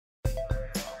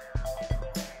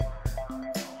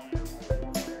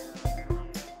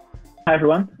Hi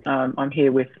everyone, I'm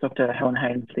here with Dr Helen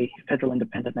Haines, the Federal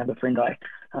Independent Member for Indi,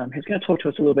 who's going to talk to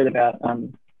us a little bit about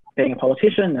being a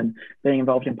politician and being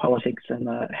involved in politics and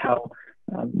how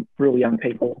rural young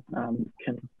people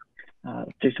can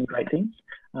do some great things.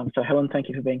 So Helen, thank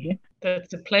you for being here.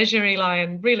 It's a pleasure, Eli,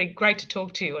 and really great to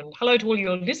talk to you, and hello to all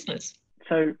your listeners.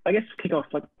 So I guess to kick off,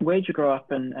 where did you grow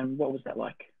up and what was that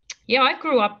like? Yeah, I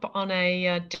grew up on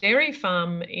a dairy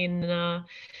farm in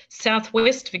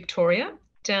southwest Victoria,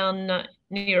 down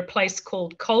near a place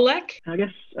called Colac. I guess,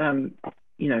 when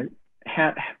you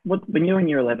were in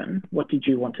year 11, what did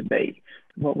you want to be?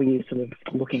 What were you sort of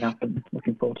looking up and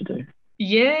looking forward to do?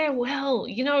 Yeah, well,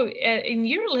 in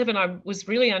year 11, I was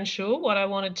really unsure what I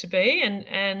wanted to be.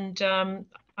 And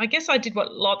I guess I did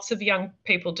what lots of young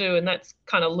people do, and that's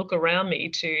kind of look around me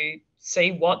to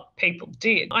see what people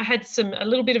did. I had a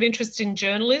little bit of interest in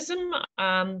journalism.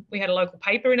 We had a local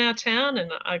paper in our town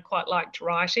and I quite liked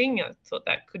writing. I thought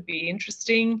that could be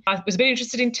interesting. I was a bit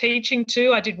interested in teaching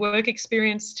too. I did work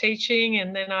experience teaching,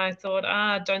 and then I thought,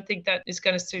 I don't think that is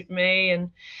going to suit me.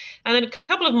 And then a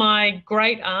couple of my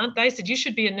great aunt, they said, you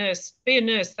should be a nurse. Be a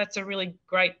nurse. That's a really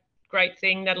great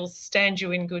thing. That'll stand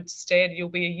you in good stead. You'll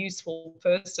be a useful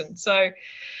person. So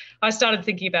I started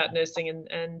thinking about nursing,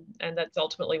 and that's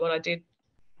ultimately what I did.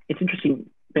 It's interesting,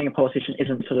 being a politician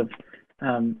isn't sort of,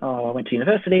 I went to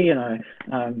university and I,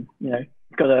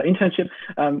 got an internship.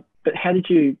 But how did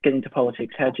you get into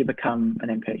politics? How did you become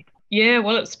an MP? Yeah,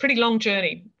 well, it's a pretty long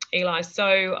journey, Eli.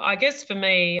 So I guess for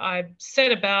me, I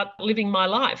set about living my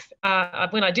life.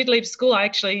 When I did leave school, I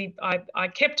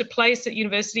kept a place at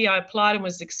university. I applied and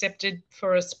was accepted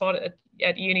for a spot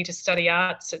at uni to study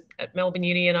arts at Melbourne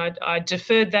Uni, and I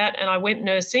deferred that and I went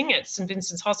nursing at St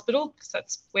Vincent's Hospital because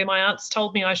that's where my aunts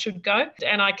told me I should go.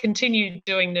 And I continued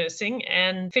doing nursing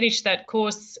and finished that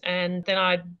course, and then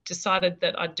I decided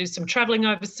that I'd do some travelling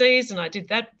overseas, and I did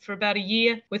that for about a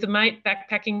year with a mate,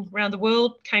 backpacking around the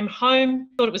world. Came home,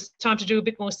 thought it was time to do a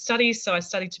bit more study, so I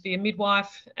studied to be a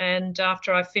midwife, and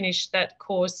after I finished that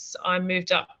course I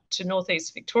moved up to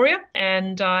northeast Victoria,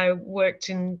 and I worked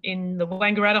in the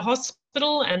Wangaratta Hospital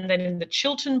and then in the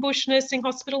Chiltern Bush Nursing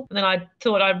Hospital. And then I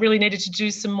thought I really needed to do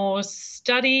some more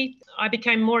study. I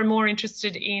became more and more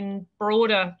interested in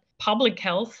broader public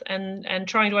health and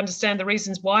trying to understand the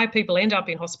reasons why people end up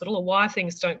in hospital or why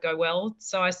things don't go well.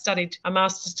 So I studied a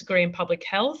master's degree in public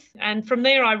health, and from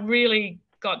there I really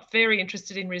got very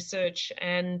interested in research,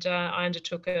 and I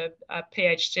undertook a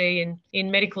PhD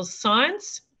in medical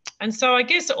science. And so I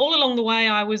guess all along the way,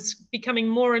 I was becoming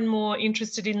more and more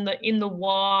interested in the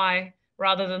why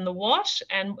rather than the what.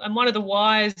 And one of the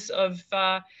whys of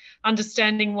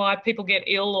understanding why people get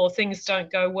ill or things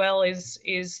don't go well is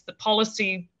the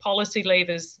policy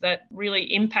levers that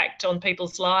really impact on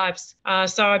people's lives.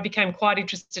 So I became quite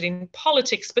interested in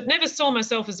politics, but never saw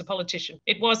myself as a politician.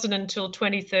 It wasn't until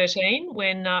 2013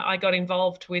 when I got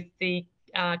involved with the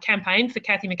campaign for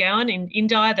Cathy McGowan in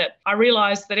Indi that I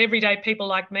realised that everyday people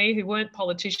like me who weren't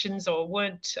politicians or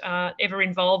weren't ever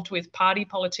involved with party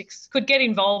politics could get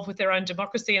involved with their own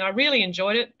democracy, and I really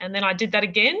enjoyed it. And then I did that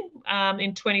again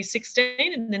in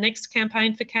 2016 in the next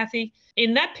campaign for Cathy.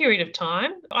 In that period of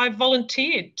time, I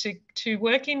volunteered to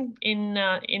work in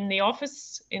the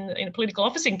office, in a political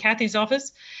office, in Cathy's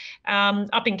office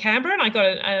up in Canberra, and I got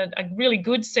a really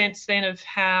good sense then of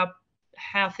how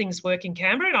things work in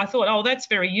Canberra. And I thought, oh, that's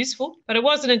very useful. But it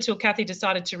wasn't until Cathy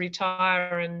decided to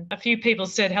retire and a few people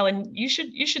said, Helen, you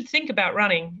should think about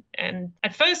running. And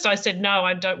at first I said, no,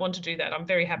 I don't want to do that. I'm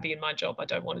very happy in my job. I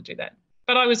don't want to do that.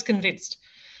 But I was convinced.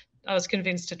 I was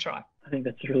convinced to try. I think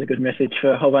that's a really good message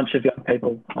for a whole bunch of young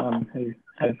people who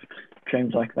have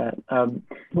dreams like that.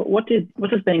 What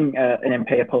does being an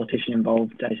MP, a politician,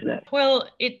 involve day to day? Well,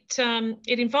 it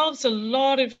involves a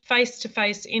lot of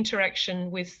face-to-face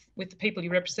interaction with the people you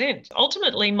represent.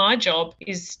 Ultimately, my job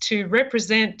is to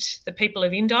represent the people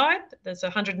of Indi. There's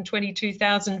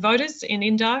 122,000 voters in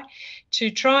Indi, to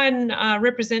try and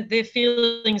represent their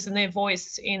feelings and their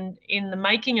voice in the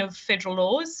making of federal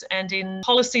laws and in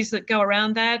policies that go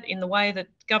around that, in the way that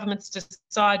governments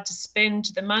decide to spend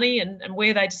the money and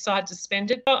where they decide to spend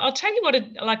it. I'll tell you what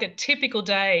a typical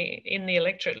day in the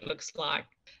electorate looks like.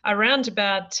 Around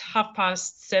about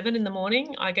 7:30 in the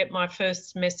morning, I get my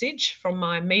first message from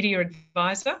my media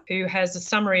advisor, who has a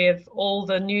summary of all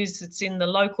the news that's in the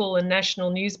local and national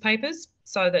newspapers.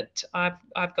 so that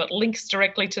I've got links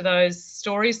directly to those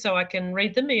stories so I can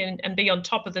read them and be on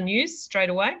top of the news straight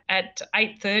away. At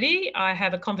 8:30, I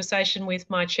have a conversation with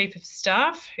my Chief of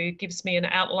Staff, who gives me an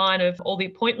outline of all the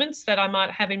appointments that I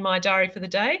might have in my diary for the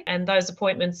day. And those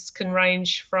appointments can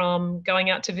range from going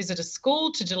out to visit a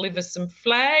school to deliver some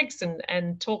flags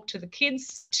and talk to the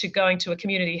kids, to going to a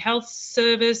community health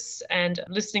service and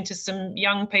listening to some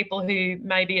young people who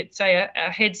maybe at, say, a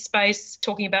headspace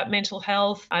talking about mental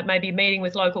health. I may be meeting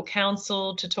with local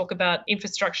council to talk about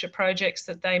infrastructure projects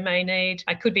that they may need.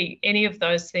 I could be any of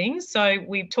those things. So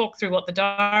we talk through what the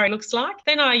diary looks like.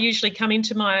 Then I usually come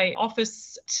into my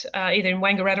office either in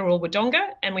Wangaratta or Wodonga,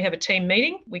 and we have a team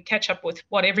meeting. We catch up with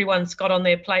what everyone's got on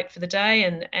their plate for the day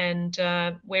and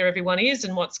where everyone is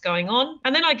and what's going on.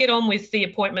 And then I get on with the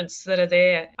appointments that are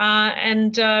there.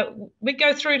 We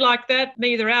go through like that,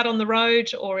 either out on the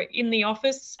road or in the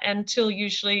office, until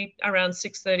usually around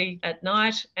 6:30 at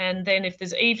night. And then if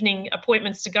there's evening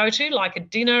appointments to go to, like a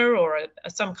dinner or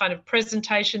some kind of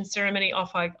presentation ceremony,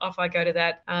 off I go to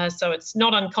that. So it's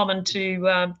not uncommon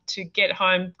to get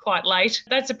home quite late.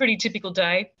 That's a pretty typical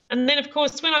day. And then, of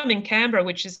course, when I'm in Canberra,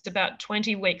 which is about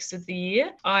 20 weeks of the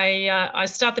year, I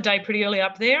start the day pretty early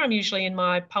up there. I'm usually in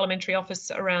my parliamentary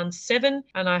office around 7,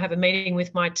 and I have a meeting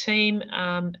with my team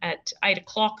at 8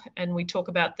 o'clock, and we talk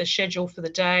about the schedule for the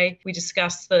day. We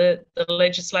discuss the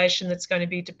legislation that's going to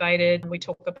be debated, and we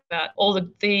talk about all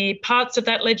the parts of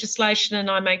that legislation, and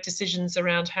I make decisions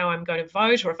around how I'm going to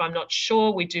vote, or if I'm not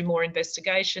sure, we do more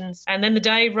investigations. And then the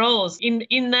day rolls.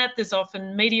 In that, there's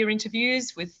often media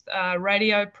interviews with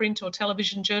radio, print or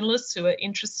television journalists who are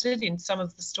interested in some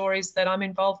of the stories that I'm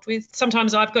involved with.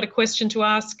 Sometimes I've got a question to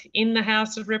ask in the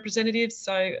House of Representatives,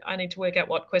 so I need to work out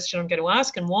what question I'm going to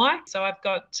ask and why. So I've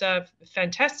got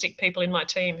fantastic people in my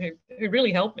team who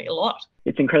really help me a lot.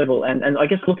 It's incredible. And I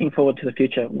guess looking forward to the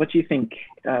future, what do you think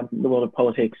the world of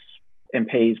politics,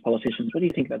 MPs, politicians, what do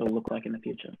you think that will look like in the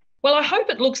future? Well, I hope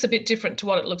it looks a bit different to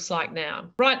what it looks like now.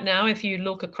 Right now, if you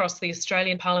look across the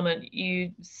Australian Parliament,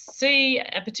 you see,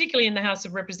 particularly in the House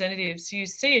of Representatives, you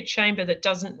see a chamber that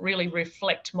doesn't really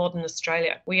reflect modern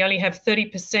Australia. We only have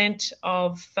 30%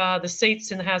 of the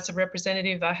seats in the House of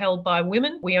Representatives are held by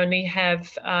women. We only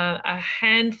have a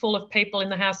handful of people in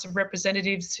the House of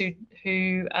Representatives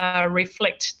who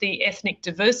reflect the ethnic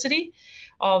diversity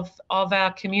of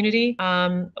our community.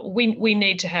 We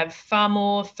need to have far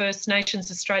more First Nations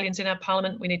Australians in our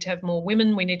parliament. We need to have more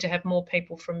women. We need to have more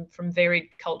people from varied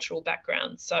cultural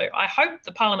backgrounds. So I hope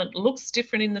the parliament looks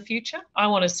different in the future. I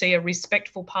want to see a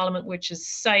respectful parliament which is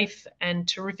safe and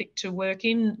terrific to work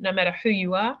in, no matter who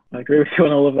you are. I agree with you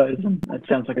on all of those. That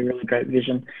sounds like a really great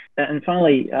vision. And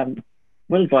finally,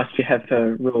 what advice do you have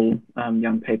for rural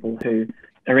young people who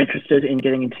are interested in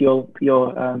getting into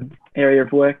your area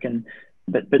of work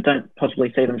but don't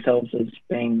possibly see themselves as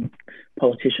being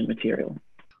politician material?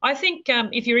 I think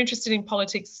if you're interested in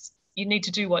politics, you need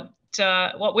to do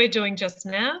what we're doing just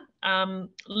now.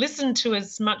 Listen to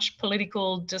as much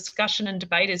political discussion and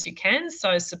debate as you can.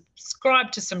 So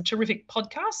subscribe to some terrific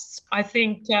podcasts. I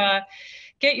think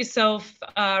get yourself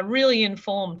really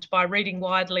informed by reading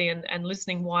widely and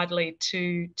listening widely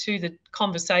to the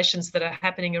conversations that are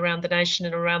happening around the nation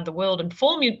and around the world, and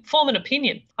form an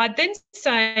opinion. I'd then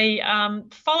say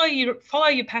follow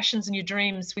your passions and your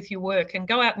dreams with your work, and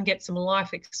go out and get some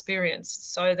life experience,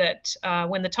 so that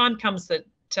when the time comes that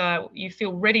you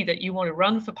feel ready, that you want to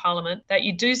run for Parliament, that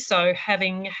you do so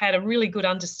having had a really good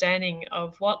understanding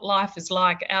of what life is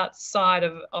like outside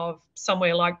of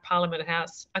somewhere like Parliament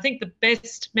House. I think the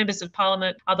best members of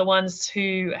Parliament are the ones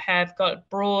who have got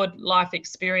broad life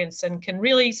experience and can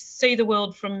really see the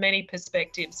world from many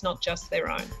perspectives, not just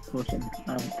their own. Awesome.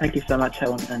 Thank you so much,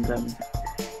 Helen, and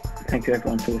thank you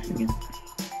everyone for listening in.